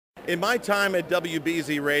In my time at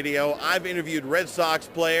WBZ Radio, I've interviewed Red Sox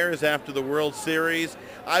players after the World Series.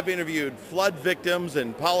 I've interviewed flood victims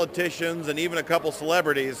and politicians and even a couple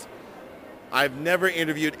celebrities. I've never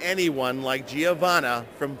interviewed anyone like Giovanna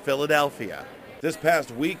from Philadelphia. This past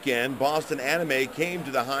weekend, Boston Anime came to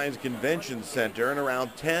the Heinz Convention Center, and around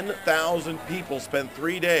 10,000 people spent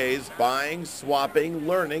 3 days buying, swapping,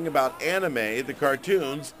 learning about anime, the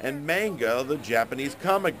cartoons, and manga, the Japanese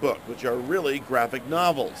comic book, which are really graphic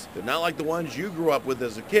novels. They're not like the ones you grew up with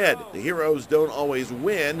as a kid. The heroes don't always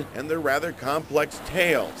win, and they're rather complex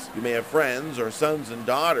tales. You may have friends or sons and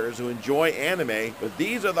daughters who enjoy anime, but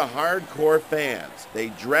these are the hardcore fans. They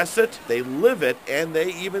dress it, they live it, and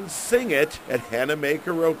they even sing it at anime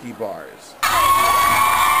karaoke bars.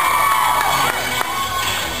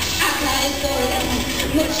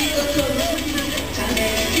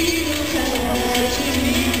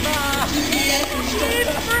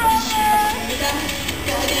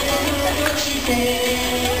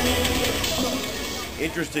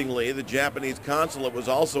 Interestingly, the Japanese consulate was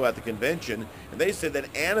also at the convention, and they said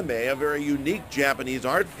that anime, a very unique Japanese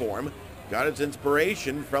art form, got its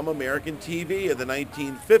inspiration from American TV in the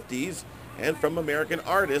 1950s and from American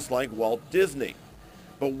artists like Walt Disney.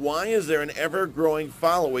 But why is there an ever-growing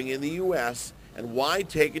following in the U.S., and why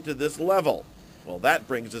take it to this level? Well, that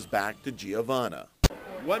brings us back to Giovanna.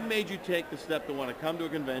 What made you take the step to want to come to a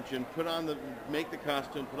convention, make the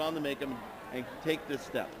costume, put on the makeup, and take this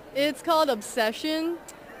step? It's called obsession.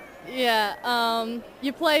 Yeah,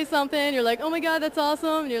 you play something, you're like, oh my God, that's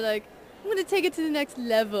awesome, and you're like, I'm going to take it to the next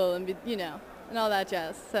level, and and all that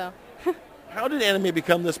jazz, so. How did anime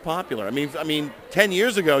become this popular? I mean, 10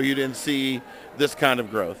 years ago you didn't see this kind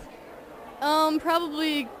of growth.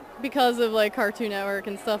 Probably because of like Cartoon Network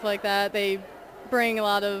and stuff like that. They bring a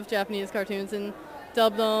lot of Japanese cartoons and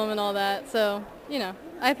dub them and all that. So,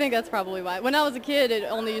 I think that's probably why. When I was a kid, it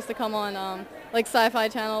only used to come on like Sci-Fi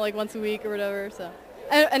Channel like once a week or whatever. So,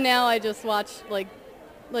 and now I just watch like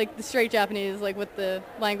the straight Japanese, like with the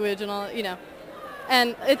language and all,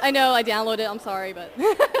 And I know I downloaded it. I'm sorry, but.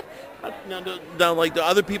 Now, like, do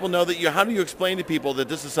other people know that how do you explain to people that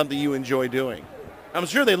this is something you enjoy doing? I'm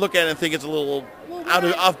sure they look at it and think it's a little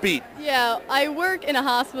offbeat. Yeah, I work in a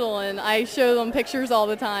hospital and I show them pictures all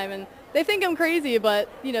the time, and they think I'm crazy, but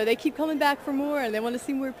they keep coming back for more and they want to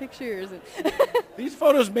see more pictures. These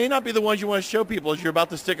photos may not be the ones you want to show people as you're about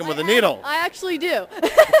to stick them with a needle. I actually do.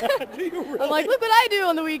 Do you really? I'm like, look what I do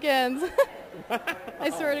on the weekends. I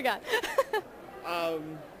swear to God.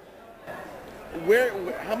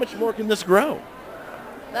 How much more can this grow?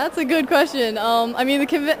 That's a good question. I mean,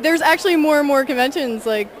 there's actually more and more conventions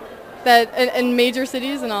like that in major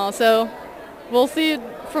cities and all. So we'll see it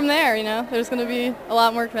from there. There's going to be a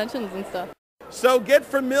lot more conventions and stuff. So get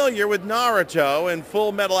familiar with Naruto and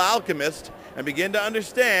Full Metal Alchemist and begin to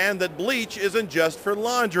understand that bleach isn't just for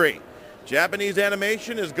laundry. Japanese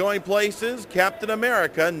animation is going places Captain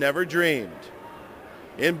America never dreamed.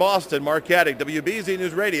 In Boston, Mark Katic, WBZ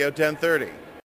News Radio 1030.